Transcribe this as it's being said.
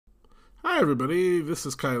everybody. This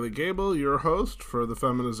is Kylie Gable, your host for the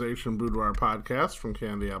Feminization Boudoir podcast from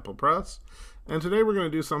Candy Apple Press. And today we're going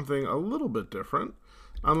to do something a little bit different.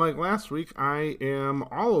 Unlike last week, I am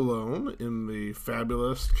all alone in the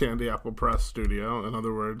fabulous Candy Apple Press studio. In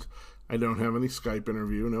other words, I don't have any Skype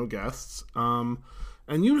interview, no guests. And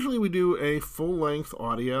usually we do a full-length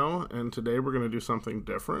audio, and today we're going to do something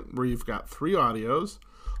different, where you've got 3 audios,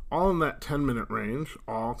 all in that 10-minute range,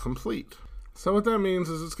 all complete. So what that means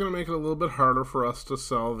is it's going to make it a little bit harder for us to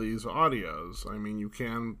sell these audios. I mean, you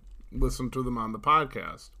can listen to them on the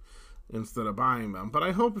podcast instead of buying them. But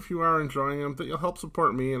I hope if you are enjoying them that you'll help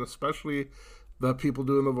support me, and especially the people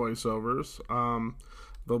doing the voiceovers.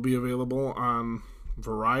 They'll be available on a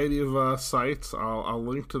variety of sites. I'll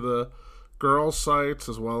link to the girls' sites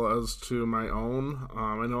as well as to my own.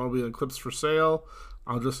 I know I'll be in Clips for Sale.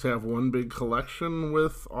 I'll just have one big collection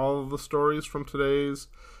with all of the stories from today's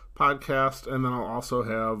podcast, and then I'll also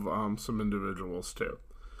have some individuals too.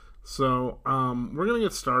 So we're going to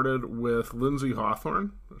get started with Lindsay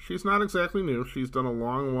Hawthorne. She's not exactly new. She's done a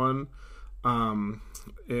long one,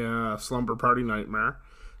 Slumber Party Nightmare,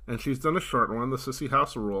 and she's done a short one, The Sissy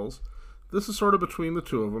House of Rules. This is sort of between the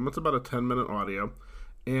two of them. It's about a 10-minute audio,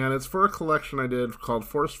 and it's for a collection I did called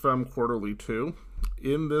Force Femme Quarterly 2.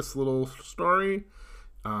 In this little story,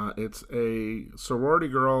 it's a sorority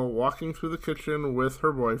girl walking through the kitchen with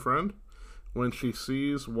her boyfriend when she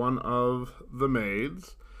sees one of the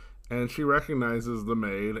maids, and she recognizes the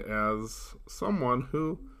maid as someone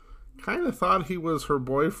who kind of thought he was her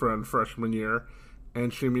boyfriend freshman year,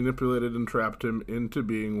 and she manipulated and trapped him into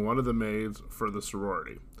being one of the maids for the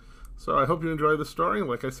sorority. So I hope you enjoy the story.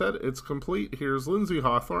 Like I said, it's complete. Here's Lindsay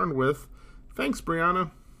Hawthorne with Thanks,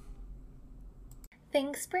 Brianna.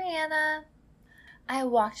 Thanks, Brianna. I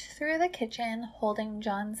walked through the kitchen holding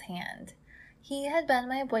John's hand. He had been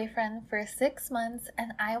my boyfriend for 6 months,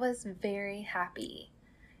 and I was very happy.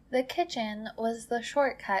 The kitchen was the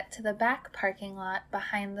shortcut to the back parking lot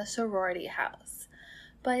behind the sorority house,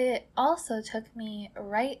 but it also took me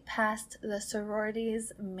right past the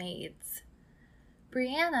sorority's maids.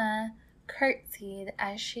 Brianna curtsied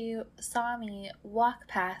as she saw me walk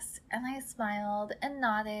past, and I smiled and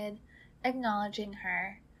nodded, acknowledging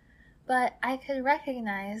her. But I could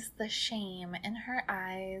recognize the shame in her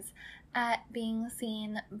eyes at being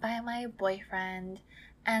seen by my boyfriend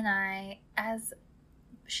and I as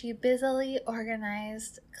she busily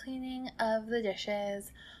organized cleaning of the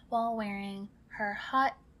dishes while wearing her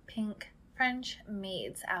hot pink French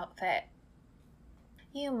maid's outfit.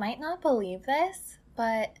 You might not believe this,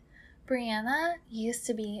 but Brianna used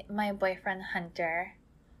to be my boyfriend Hunter.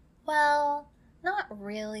 Well, not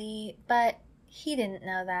really, but he didn't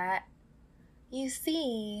know that. You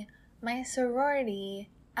see, my sorority,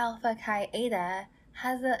 Alpha Chi Eta,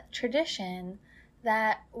 has a tradition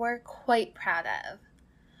that we're quite proud of.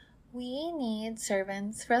 We need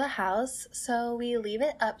servants for the house, so we leave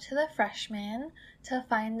it up to the freshmen to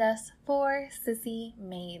find us 4 sissy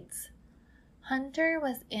maids. Hunter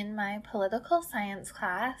was in my political science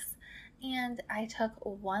class, and I took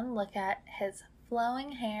one look at his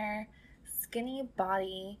flowing hair, skinny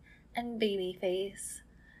body, and baby face,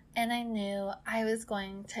 and I knew I was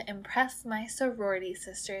going to impress my sorority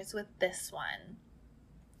sisters with this one.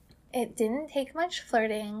 It didn't take much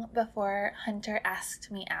flirting before Hunter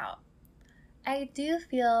asked me out. I do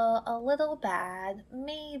feel a little bad,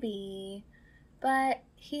 maybe, but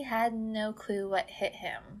he had no clue what hit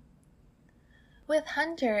him. With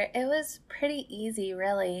Hunter, it was pretty easy,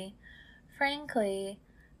 really. Frankly,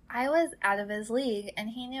 I was out of his league, and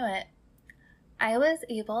he knew it. I was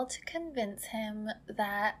able to convince him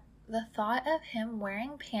that the thought of him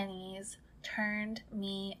wearing panties turned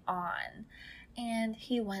me on, and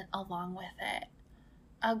he went along with it.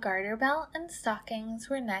 A garter belt and stockings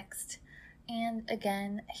were next, and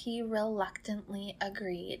again he reluctantly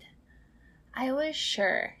agreed. I was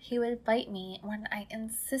sure he would bite me when I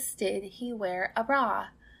insisted he wear a bra,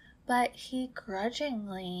 but he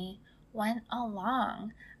grudgingly went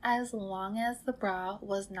along as long as the bra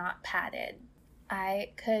was not padded.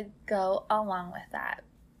 I could go along with that.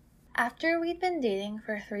 After we'd been dating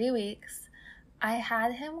for 3 weeks, I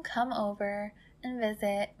had him come over and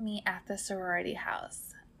visit me at the sorority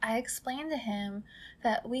house. I explained to him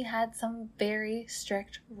that we had some very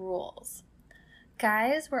strict rules.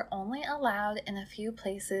 Guys were only allowed in a few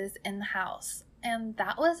places in the house, and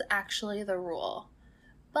that was actually the rule.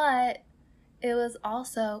 But it was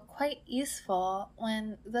also quite useful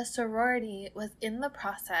when the sorority was in the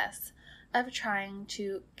process of trying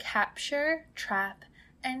to capture, trap,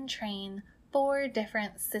 and train 4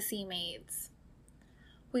 different sissy maids.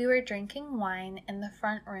 We were drinking wine in the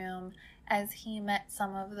front room as he met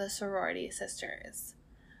some of the sorority sisters.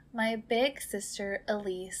 My big sister,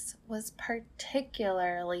 Elise, was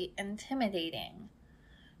particularly intimidating.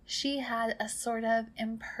 She had a sort of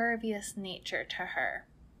impervious nature to her.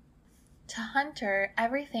 To Hunter,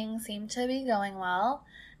 everything seemed to be going well,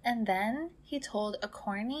 and then he told a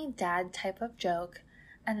corny dad type of joke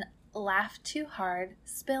and laughed too hard,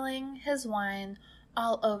 spilling his wine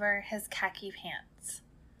all over his khaki pants.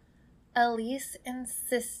 Elise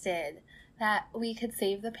insisted that we could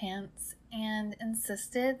save the pants and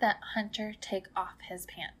insisted that Hunter take off his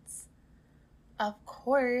pants. Of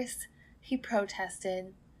course, he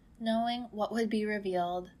protested, knowing what would be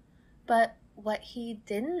revealed, but what he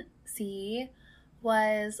didn't see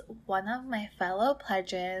was one of my fellow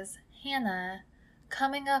pledges, Hannah,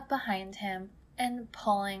 coming up behind him and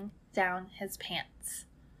pulling down his pants.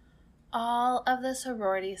 All of the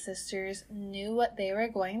sorority sisters knew what they were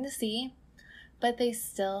going to see, but they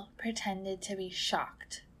still pretended to be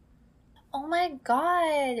shocked. "Oh my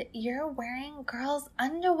God, you're wearing girls'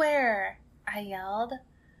 underwear!" I yelled.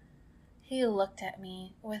 He looked at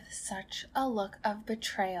me with such a look of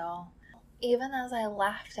betrayal, even as I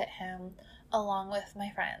laughed at him along with my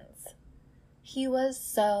friends. He was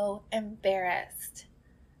so embarrassed,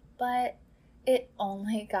 but it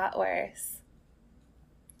only got worse.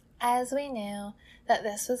 As we knew that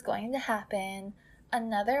this was going to happen,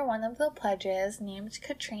 another one of the pledges, named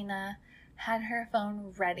Katrina, had her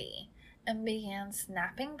phone ready and began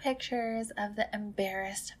snapping pictures of the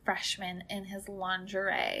embarrassed freshman in his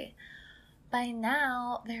lingerie. By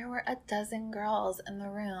now, there were a dozen girls in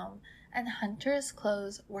the room, and Hunter's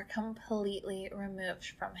clothes were completely removed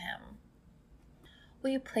from him.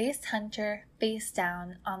 We placed Hunter face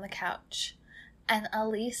down on the couch, and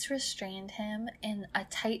Elise restrained him in a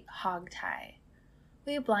tight hog tie.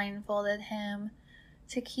 We blindfolded him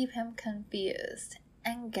to keep him confused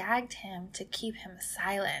and gagged him to keep him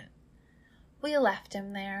silent. We left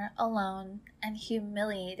him there alone and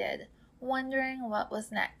humiliated, wondering what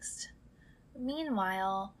was next.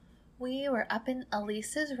 Meanwhile, we were up in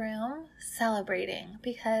Elise's room celebrating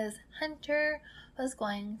because Hunter was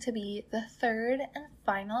going to be the third and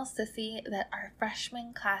final sissy that our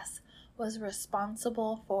freshman class was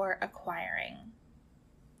responsible for acquiring.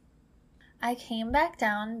 I came back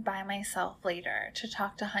down by myself later to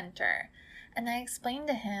talk to Hunter, and I explained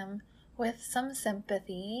to him with some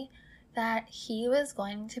sympathy that he was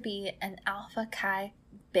going to be an Alpha Chi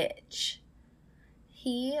bitch.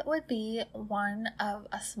 He would be one of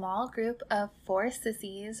a small group of 4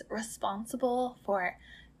 sissies responsible for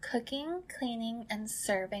cooking, cleaning, and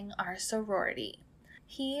serving our sorority.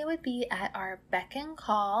 He would be at our beck and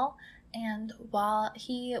call, and while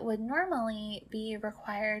he would normally be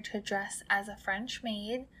required to dress as a French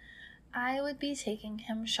maid, I would be taking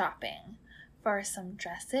him shopping for some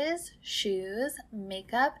dresses, shoes,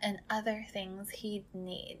 makeup, and other things he'd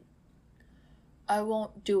need. "I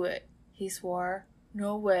won't do it," he swore.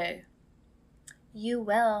 "No way." "You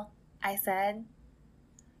will," I said.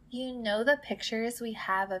 "You know the pictures we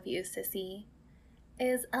have of you, sissy.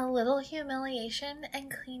 Is a little humiliation and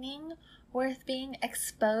cleaning worth being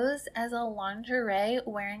exposed as a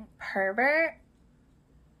lingerie-wearing pervert?"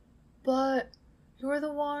 "But you're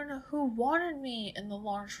the one who wanted me in the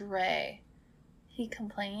lingerie," he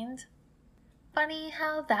complained. Funny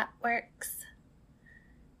how that works.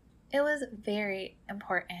 It was very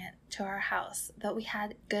important to our house that we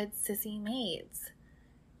had good sissy maids.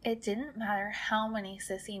 It didn't matter how many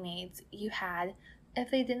sissy maids you had if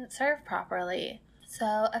they didn't serve properly.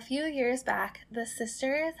 So a few years back, the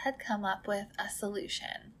sisters had come up with a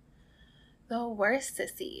solution. The worst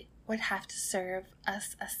sissy would have to serve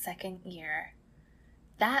us a second year.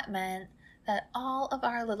 That meant that all of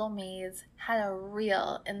our little maids had a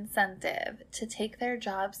real incentive to take their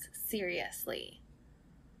jobs seriously.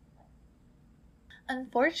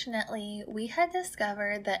 Unfortunately, we had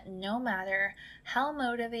discovered that no matter how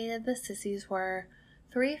motivated the sissies were,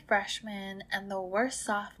 3 freshmen and the worst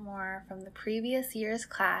sophomore from the previous year's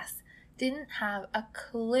class didn't have a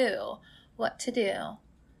clue what to do.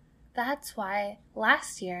 That's why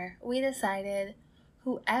last year we decided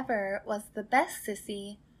whoever was the best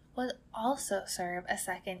sissy would also serve a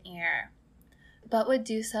second year, but would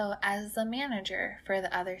do so as the manager for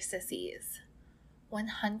the other sissies. When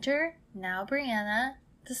Hunter, now Brianna,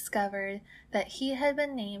 discovered that he had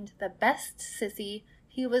been named the best sissy,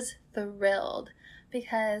 he was thrilled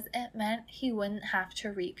because it meant he wouldn't have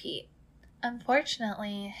to repeat.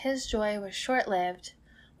 Unfortunately, his joy was short-lived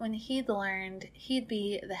when he'd learned he'd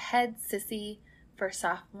be the head sissy for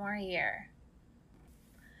sophomore year.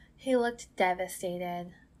 He looked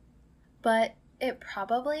devastated, but It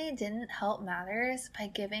probably didn't help matters by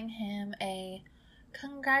giving him a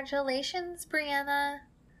 "Congratulations, Brianna,"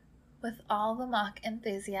 with all the mock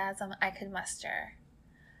enthusiasm I could muster.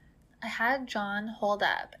 I had John hold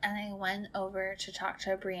up and I went over to talk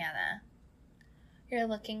to Brianna. "You're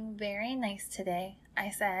looking very nice today," I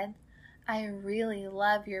said. "I really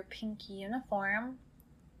love your pink uniform."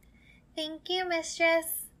 "Thank you,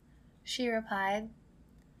 mistress," she replied.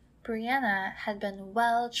 Brianna had been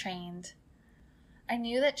well trained. I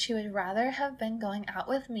knew that she would rather have been going out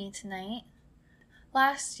with me tonight.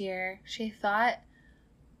 Last year, she thought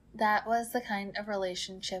that was the kind of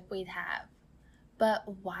relationship we'd have.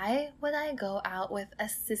 But why would I go out with a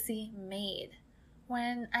sissy maid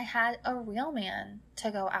when I had a real man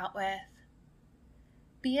to go out with?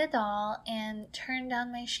 Be a doll and turn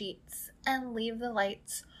down my sheets and leave the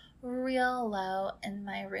lights real low in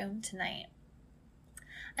my room tonight.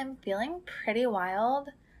 I'm feeling pretty wild,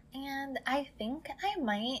 and I think I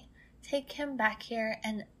might take him back here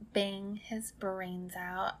and bang his brains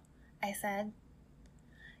out," I said.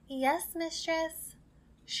 "Yes, mistress,"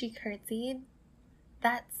 she curtsied.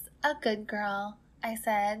 "That's a good girl," I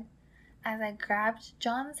said, as I grabbed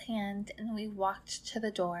John's hand and we walked to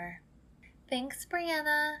the door. "Thanks,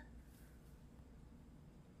 Brianna."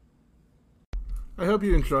 I hope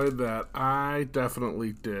you enjoyed that. I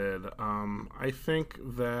definitely did. I think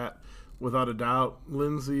that, without a doubt,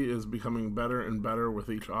 Lindsay is becoming better and better with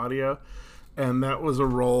each audio. And that was a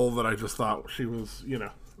role that I just thought she was,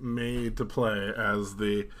 made to play as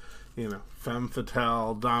the, femme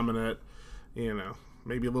fatale, dominant,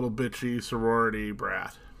 maybe a little bitchy sorority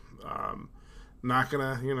brat. Not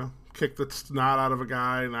gonna, kick the snot out of a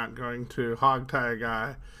guy, not going to hogtie a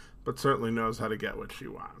guy, but certainly knows how to get what she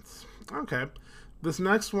wants. Okay. This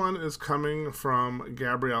next one is coming from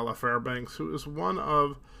Gabriella Fairbanks, who is one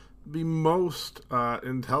of the most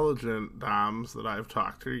intelligent doms that I've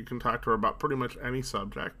talked to. You can talk to her about pretty much any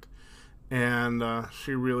subject. And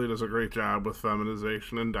she really does a great job with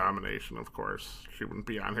feminization and domination, of course. She wouldn't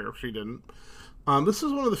be on here if she didn't. This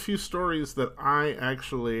is one of the few stories that I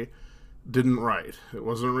actually didn't write. It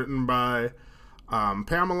wasn't written by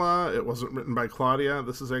Pamela. It wasn't written by Claudia.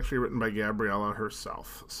 This is actually written by Gabriella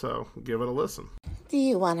herself. So give it a listen. Do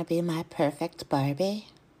you want to be my perfect Barbie?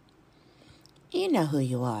 You know who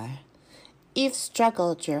you are. You've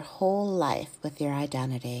struggled your whole life with your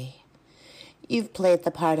identity. You've played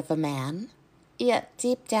the part of a man, yet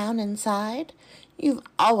deep down inside, you've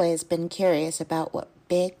always been curious about what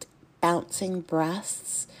big, bouncing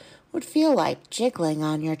breasts would feel like jiggling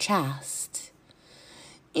on your chest.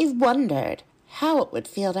 You've wondered how it would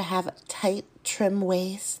feel to have a tight, trim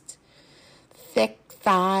waist, thick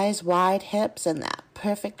thighs, wide hips, and that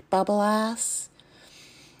perfect bubble ass.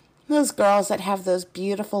 Those girls that have those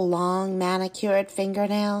beautiful, long, manicured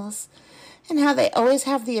fingernails, and how they always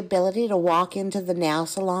have the ability to walk into the nail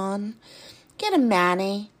salon, get a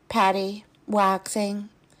mani, pedi, waxing.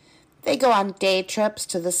 They go on day trips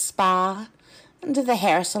to the spa and to the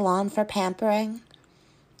hair salon for pampering.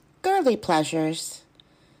 Girly pleasures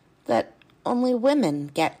that only women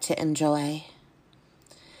get to enjoy.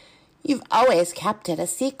 You've always kept it a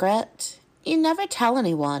secret. You never tell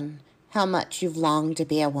anyone how much you've longed to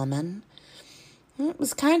be a woman. It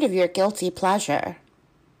was kind of your guilty pleasure.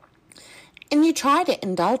 And you try to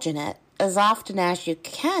indulge in it as often as you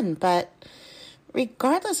can, but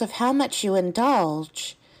regardless of how much you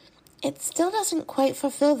indulge, it still doesn't quite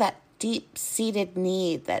fulfill that deep-seated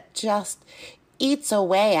need that just eats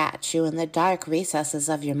away at you in the dark recesses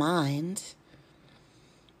of your mind.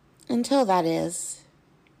 Until, that is,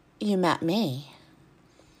 you met me.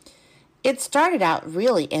 It started out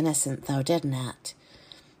really innocent, though, didn't it?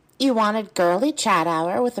 You wanted girly chat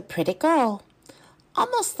hour with a pretty girl,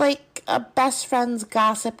 almost like a best friend's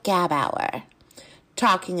gossip gab hour,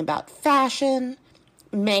 talking about fashion,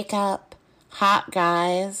 makeup, hot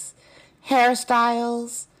guys,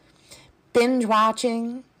 hairstyles, binge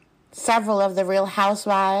watching several of the Real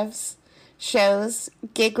Housewives shows,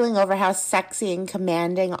 giggling over how sexy and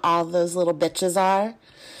commanding all those little bitches are.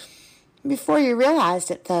 Before you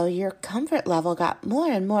realized it, though, your comfort level got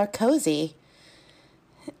more and more cozy.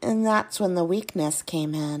 And that's when the weakness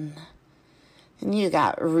came in. And you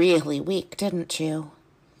got really weak, didn't you?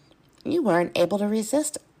 You weren't able to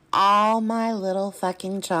resist all my little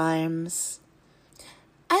fucking charms.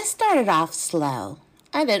 I started off slow.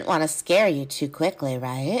 I didn't want to scare you too quickly,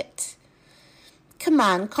 right? Come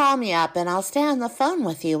on, call me up and I'll stay on the phone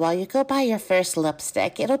with you while you go buy your first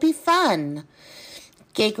lipstick. It'll be fun.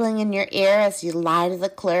 Giggling in your ear as you lie to the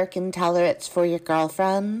clerk and tell her it's for your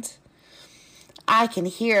girlfriend. I can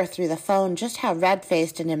hear through the phone just how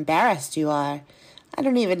red-faced and embarrassed you are. I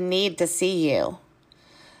don't even need to see you.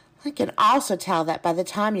 I can also tell that by the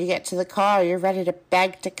time you get to the car, you're ready to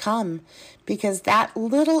beg to come, because that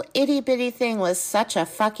little itty-bitty thing was such a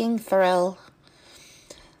fucking thrill.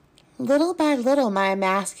 Little by little, my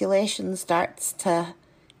emasculation starts to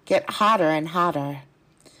get hotter and hotter.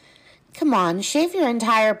 Come on, shave your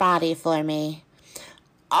entire body for me.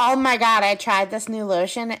 Oh my God, I tried this new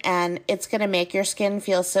lotion, and it's going to make your skin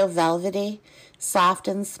feel so velvety, soft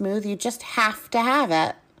and smooth. You just have to have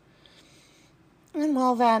it. And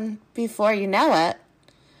well then, before you know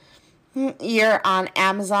it, you're on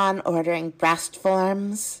Amazon ordering breast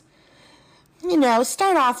forms. You know,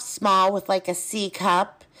 start off small with like a C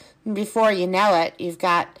cup. And before you know it, you've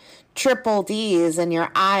got triple D's and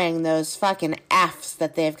you're eyeing those fucking F's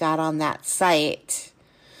that they've got on that site.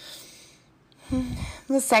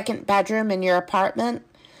 The second bedroom in your apartment,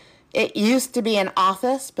 it used to be an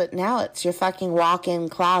office, but now it's your fucking walk-in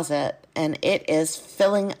closet, and it is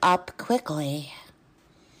filling up quickly.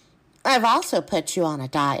 I've also put you on a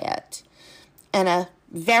diet and a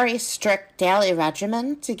very strict daily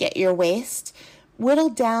regimen to get your waist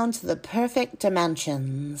whittled down to the perfect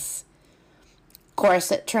dimensions.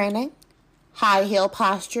 Corset training, high heel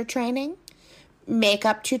posture training,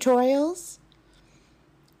 makeup tutorials,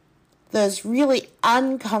 those really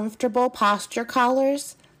uncomfortable posture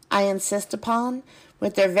collars I insist upon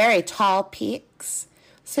with their very tall peaks,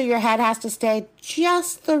 so your head has to stay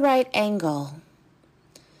just the right angle.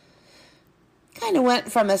 Kind of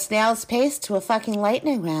went from a snail's pace to a fucking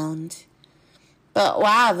lightning round. But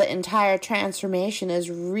wow, the entire transformation is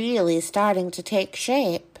really starting to take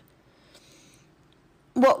shape.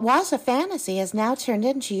 What was a fantasy has now turned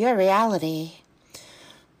into your reality.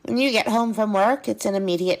 When you get home from work, it's an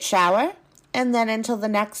immediate shower, and then until the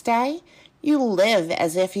next day, you live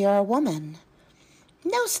as if you're a woman.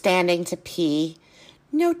 No standing to pee,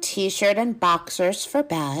 no t-shirt and boxers for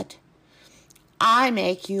bed. I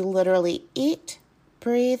make you literally eat,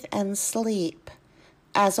 breathe, and sleep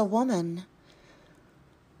as a woman.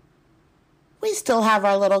 We still have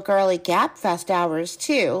our little girly Gap Fest hours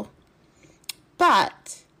too,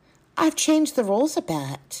 but I've changed the rules a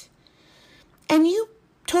bit. And you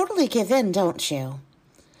totally give in, don't you?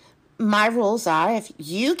 My rules are, if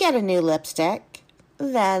you get a new lipstick,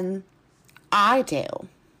 then I do.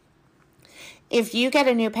 If you get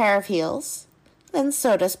a new pair of heels, then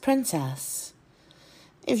so does Princess.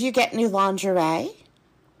 If you get new lingerie,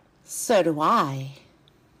 so do I.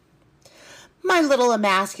 My little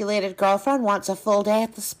emasculated girlfriend wants a full day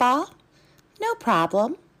at the spa? No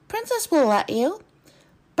problem. Princess will let you.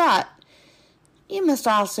 But you must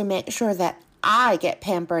also make sure that I get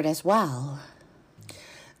pampered as well.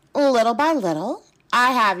 Little by little,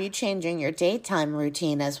 I have you changing your daytime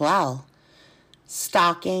routine as well.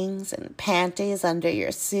 Stockings and panties under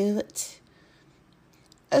your suit.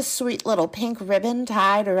 A sweet little pink ribbon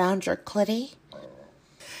tied around your clitty.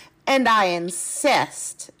 And I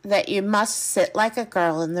insist that you must sit like a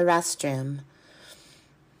girl in the restroom.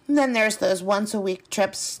 And then there's those once-a-week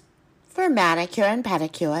trips for manicure and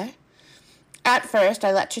pedicure. At first,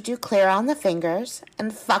 I let you do clear on the fingers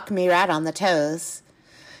and fuck me right on the toes.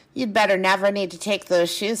 You'd better never need to take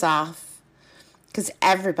those shoes off, 'cause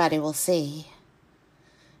everybody will see.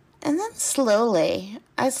 And then slowly,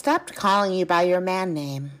 I stopped calling you by your man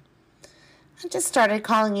name. I just started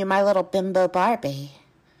calling you my little bimbo Barbie.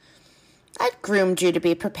 I'd groomed you to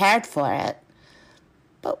be prepared for it.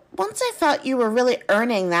 But once I felt you were really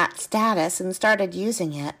earning that status and started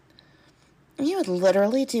using it, you would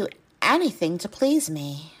literally do anything to please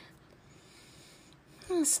me.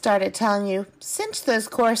 I started telling you, cinch those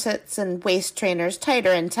corsets and waist trainers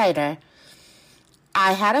tighter and tighter.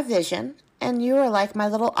 I had a vision, and you were like my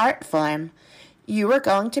little art form. You were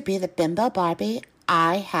going to be the bimbo Barbie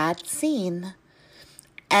I had seen.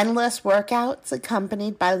 Endless workouts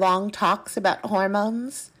accompanied by long talks about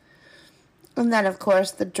hormones. And then, of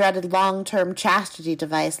course, the dreaded long-term chastity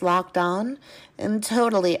device locked on and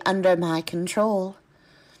totally under my control.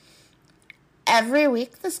 Every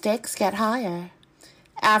week the stakes get higher.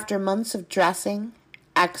 After months of dressing,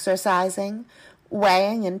 exercising,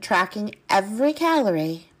 weighing, and tracking every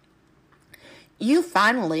calorie, you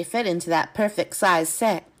finally fit into that perfect size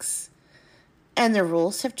 6. And the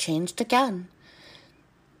rules have changed again.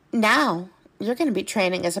 Now, you're going to be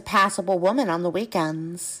training as a passable woman on the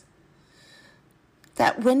weekends.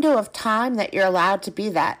 That window of time that you're allowed to be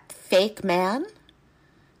that fake man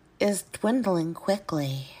is dwindling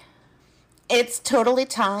quickly. It's totally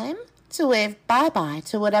time to wave bye-bye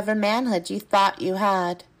to whatever manhood you thought you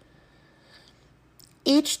had.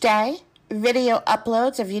 Each day, video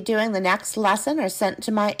uploads of you doing the next lesson are sent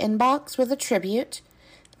to my inbox with a tribute,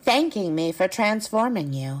 thanking me for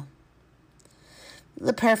transforming you.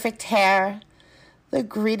 The perfect hair, the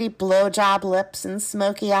greedy blowjob lips and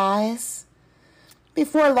smoky eyes.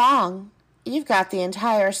 Before long, you've got the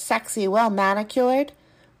entire sexy, well-manicured,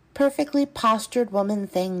 perfectly postured woman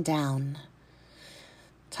thing down.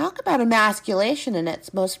 Talk about emasculation in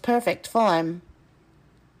its most perfect form.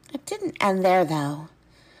 It didn't end there, though.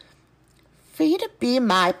 For you to be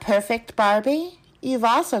my perfect Barbie, you've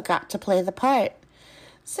also got to play the part.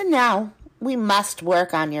 So now, we must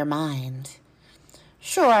work on your mind.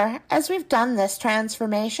 Sure, as we've done this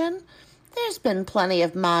transformation, there's been plenty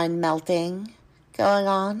of mind melting going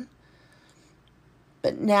on.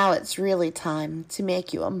 But now it's really time to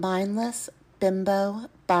make you a mindless bimbo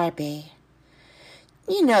Barbie.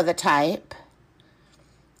 You know the type.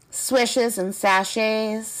 Swishes and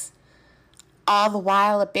sachets, all the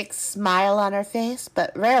while a big smile on her face,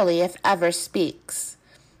 but rarely, if ever, speaks,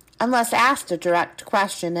 unless asked a direct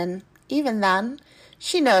question, and even then,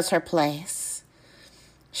 she knows her place.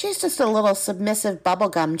 She's just a little submissive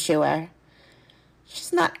bubblegum chewer.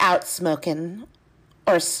 She's not outspoken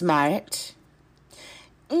or smart.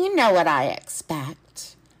 You know what I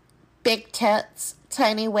expect. Big tits,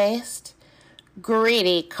 tiny waist,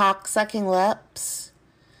 greedy cock-sucking lips.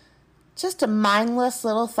 Just a mindless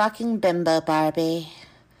little fucking bimbo Barbie.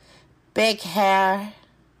 Big hair,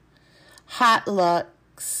 hot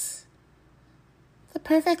looks. The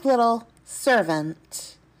perfect little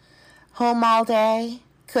servant. Home all day,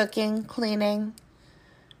 cooking, cleaning,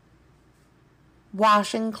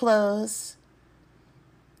 washing clothes.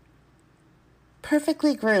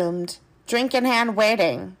 Perfectly groomed, drink in hand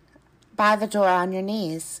waiting by the door on your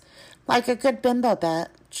knees, like a good bimbo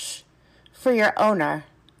bitch, for your owner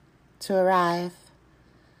to arrive.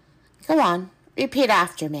 Go on, repeat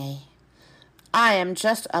after me. I am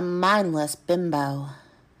just a mindless bimbo.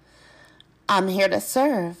 I'm here to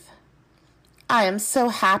serve. I am so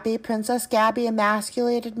happy Princess Gabby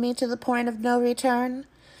emasculated me to the point of no return.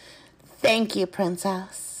 Thank you,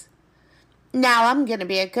 Princess. Now I'm going to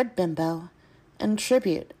be a good bimbo and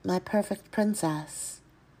tribute my perfect princess.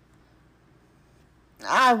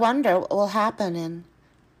 I wonder what will happen in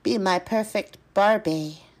Be My Perfect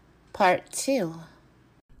Barbie Part 2.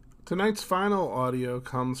 Tonight's final audio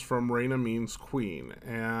comes from Raina Means Queen,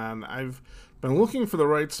 and I've been looking for the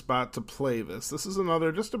right spot to play this. This is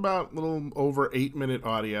another just about a little over 8-minute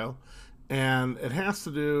audio, and it has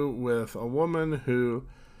to do with a woman who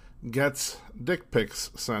gets dick pics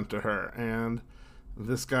sent to her, and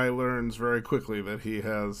this guy learns very quickly that he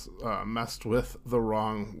has messed with the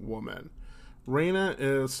wrong woman. Raina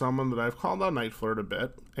is someone that I've called on Night Flirt a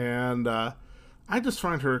bit, and I just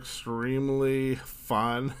find her extremely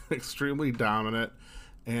fun, extremely dominant,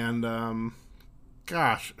 and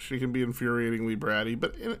gosh, she can be infuriatingly bratty,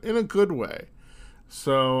 but in a good way.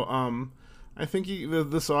 So I think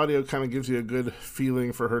this audio kind of gives you a good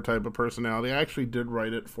feeling for her type of personality. I actually did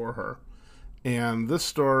write it for her. And this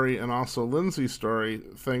story, and also Lindsay's story,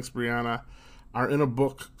 thanks Brianna, are in a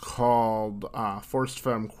book called Forced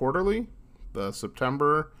Femme Quarterly, the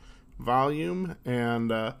September volume,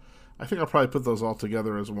 and I think I'll probably put those all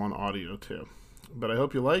together as one audio too. But I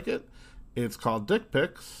hope you like it. It's called Dick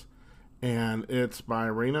Pics, and it's by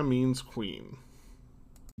Raina Means Queen.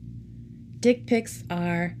 Dick pics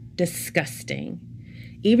are disgusting.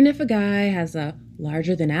 Even if a guy has a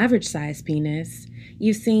larger than average size penis,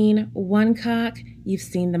 you've seen one cock, you've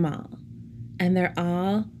seen them all. And they're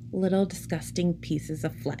all little disgusting pieces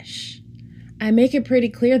of flesh. I make it pretty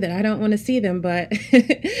clear that I don't want to see them, but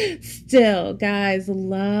still, guys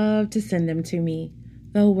love to send them to me.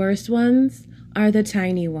 The worst ones are the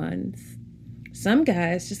tiny ones. Some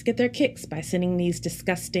guys just get their kicks by sending these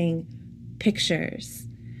disgusting pictures.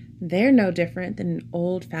 They're no different than an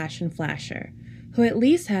old-fashioned flasher, who at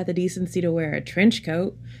least had the decency to wear a trench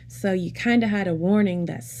coat, so you kind of had a warning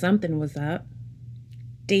that something was up.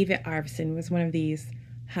 David Arvison was one of these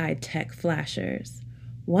high-tech flashers.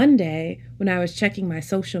 One day, when I was checking my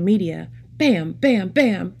social media, bam, bam,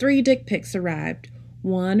 bam, 3 dick pics arrived,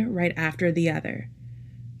 one right after the other.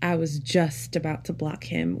 I was just about to block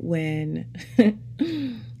him when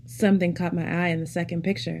something caught my eye in the second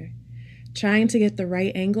picture. Trying to get the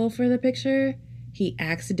right angle for the picture, he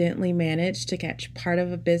accidentally managed to catch part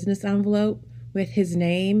of a business envelope with his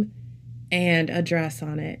name and address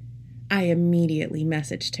on it. I immediately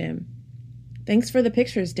messaged him. "Thanks for the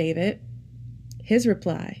pictures, David." His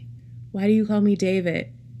reply, "Why do you call me David?"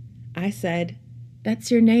 I said, "That's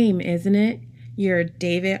your name, isn't it? You're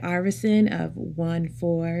David Arvison of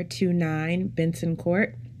 1429 Benson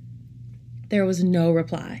Court." There was no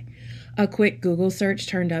reply. A quick Google search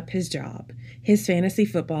turned up his job, his fantasy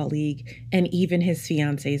football league, and even his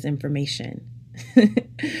fiance's information.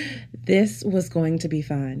 This was going to be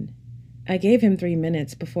fun. I gave him 3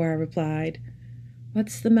 minutes before I replied,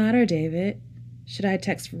 "What's the matter, David? Should I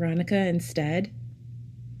text Veronica instead?"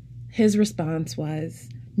 His response was,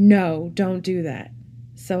 "No, don't do that."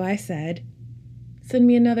 So I said, "Send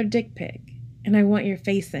me another dick pic, and I want your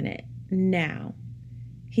face in it, now."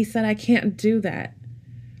 He said, "I can't do that."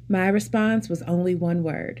 My response was only one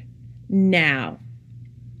word, "Now."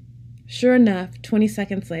 Sure enough, 20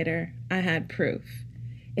 seconds later, I had proof.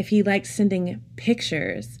 If he liked sending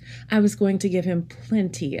pictures, I was going to give him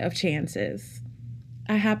plenty of chances.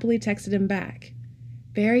 I happily texted him back.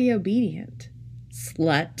 Very obedient.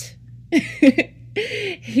 Slut.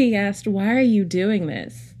 He asked, "Why are you doing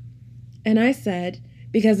this?" And I said,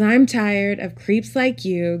 "Because I'm tired of creeps like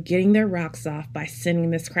you getting their rocks off by sending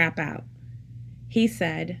this crap out." He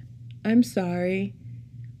said, "I'm sorry."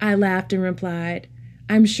 I laughed and replied,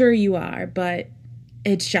 "I'm sure you are, but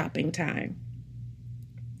it's shopping time."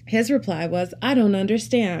 His reply was, "I don't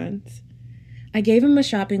understand." I gave him a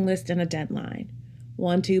shopping list and a deadline.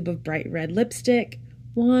 1 tube of bright red lipstick,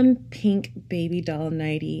 1 pink baby doll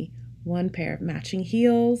nightie, 1 pair of matching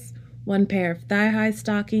heels, 1 pair of thigh-high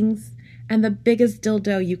stockings, and the biggest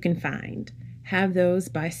dildo you can find. Have those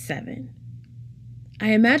by 7.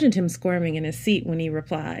 I imagined him squirming in his seat when he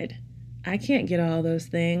replied, "I can't get all those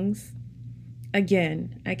things."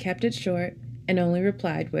 Again, I kept it short and only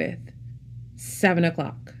replied with, 7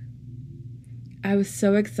 o'clock. I was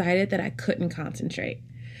so excited that I couldn't concentrate.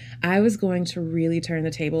 I was going to really turn the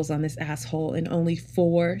tables on this asshole in only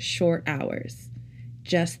 4 short hours.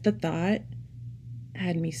 Just the thought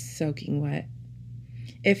had me soaking wet.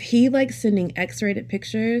 If he liked sending X-rated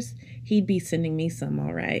pictures, he'd be sending me some,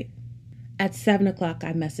 all right. At 7 o'clock,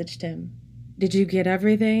 I messaged him. "Did you get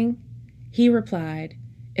everything?" He replied,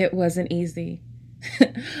 "It wasn't easy."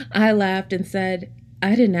 I laughed and said,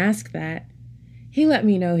 "I didn't ask that." He let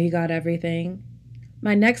me know he got everything.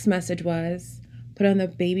 My next message was, "Put on the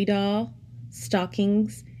baby doll,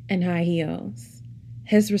 stockings, and high heels."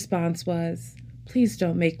 His response was, "Please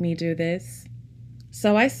don't make me do this."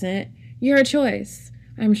 So I sent, "Your choice.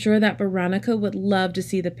 I'm sure that Veronica would love to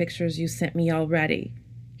see the pictures you sent me already."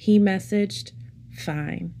 He messaged,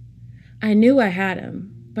 "Fine." I knew I had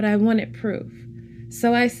him, but I wanted proof.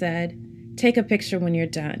 So I said, "Take a picture when you're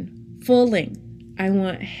done. Full length. I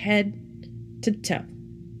want head to toe."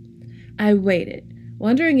 I waited,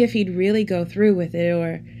 wondering if he'd really go through with it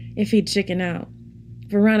or if he'd chicken out.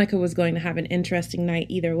 Veronica was going to have an interesting night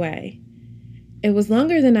either way. It was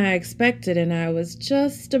longer than I expected, and I was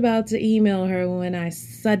just about to email her when I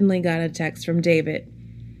suddenly got a text from David.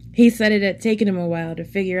 He said it had taken him a while to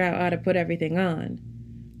figure out how to put everything on.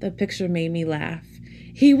 The picture made me laugh.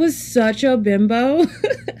 He was such a bimbo,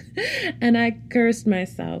 and I cursed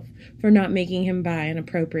myself for not making him buy an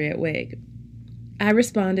appropriate wig. I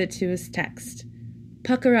responded to his text.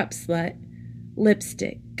 "Pucker up, slut.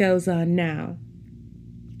 Lipstick goes on now."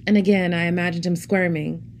 And again, I imagined him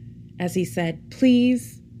squirming as he said,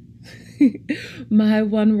 "Please." My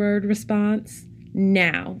one-word response,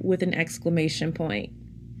 "Now," with an exclamation point.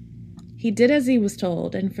 He did as he was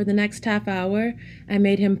told, and for the next half hour, I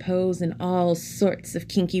made him pose in all sorts of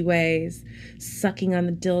kinky ways, sucking on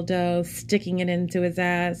the dildo, sticking it into his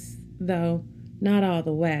ass, though not all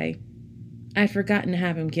the way. I'd forgotten to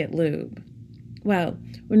have him get lube. Well,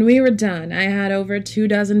 when we were done, I had over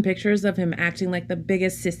 24 pictures of him acting like the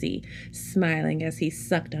biggest sissy, smiling as he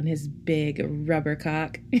sucked on his big rubber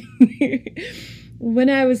cock. When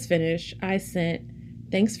I was finished, I sent,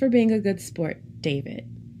 "Thanks for being a good sport, David.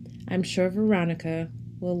 I'm sure Veronica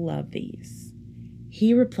will love these."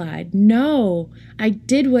 He replied, "No, I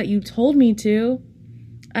did what you told me to."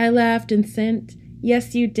 I laughed and sent,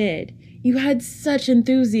 "Yes, you did. You had such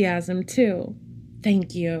enthusiasm, too.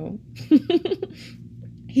 Thank you."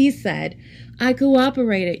 He said, "I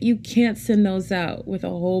cooperated. You can't send those out," with a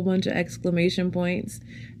whole bunch of exclamation points.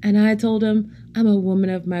 And I told him, "I'm a woman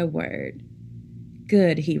of my word."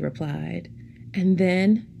 "Good," he replied. And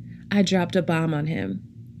then I dropped a bomb on him.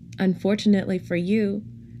 "Unfortunately for you,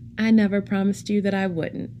 I never promised you that I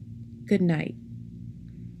wouldn't. Good night."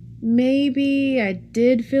 Maybe I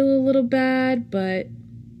did feel a little bad, but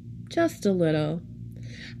just a little.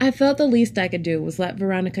 I felt the least I could do was let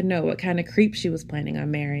Veronica know what kind of creep she was planning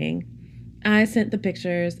on marrying. I sent the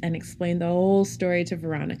pictures and explained the whole story to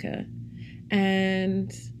Veronica.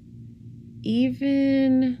 And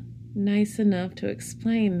even nice enough to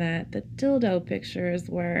explain that the dildo pictures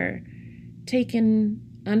were taken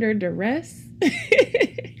under duress.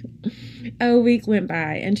 A week went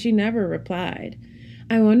by and she never replied.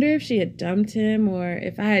 I wonder if she had dumped him or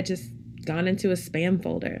if I had just gone into a spam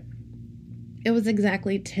folder. It was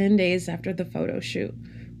exactly 10 days after the photo shoot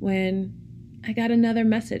when I got another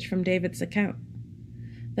message from David's account.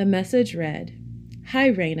 The message read,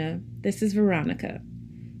 "Hi, Raina. This is Veronica.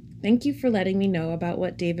 Thank you for letting me know about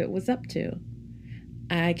what David was up to.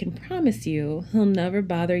 I can promise you he'll never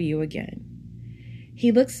bother you again.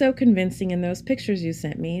 He looks so convincing in those pictures you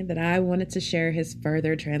sent me that I wanted to share his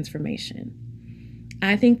further transformation.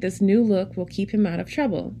 I think this new look will keep him out of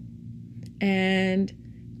trouble." And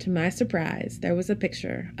to my surprise, there was a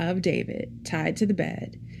picture of David tied to the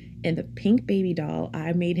bed in the pink baby doll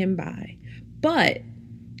I made him buy, but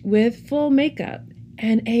with full makeup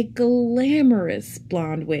and a glamorous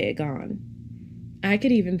blonde wig on. I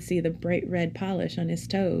could even see the bright red polish on his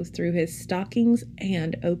toes through his stockings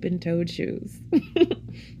and open-toed shoes.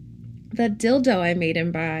 The dildo I made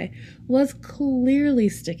him buy was clearly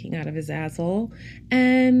sticking out of his asshole,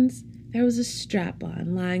 and there was a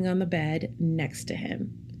strap-on lying on the bed next to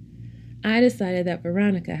him. I decided that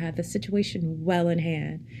Veronica had the situation well in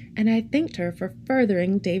hand, and I thanked her for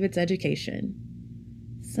furthering David's education.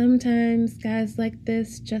 Sometimes guys like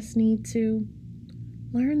this just need to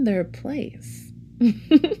learn their place.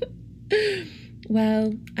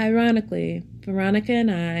 Well, ironically, Veronica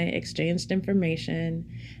and I exchanged information,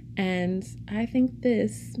 and I think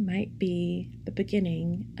this might be the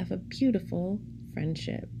beginning of a beautiful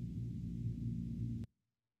friendship.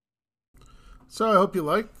 So I hope you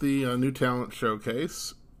liked the new talent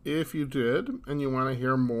showcase. If you did, and you want to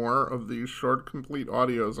hear more of these short, complete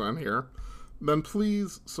audios on here, then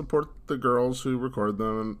please support the girls who record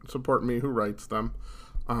them and support me who writes them.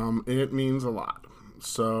 It means a lot.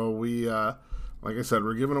 So we, like I said,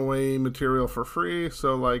 we're giving away material for free.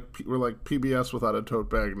 So we're like PBS without a tote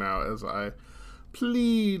bag now, as I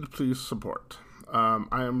please support.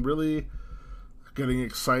 I am really getting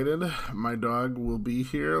excited. My dog will be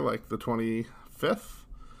here like the 25th,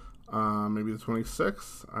 maybe the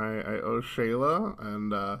 26th. I owe Shayla,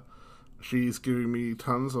 and she's giving me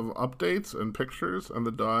tons of updates and pictures, and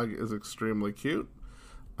the dog is extremely cute.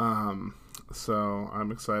 So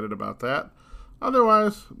I'm excited about that.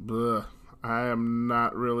 Otherwise, I am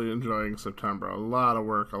not really enjoying September. A lot of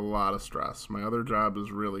work, a lot of stress. My other job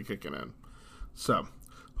is really kicking in. So,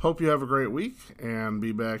 hope you have a great week, and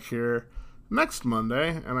be back here next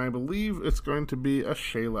Monday, and I believe it's going to be a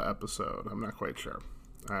Shayla episode. I'm not quite sure.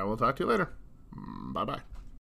 I will talk to you later. Bye-bye.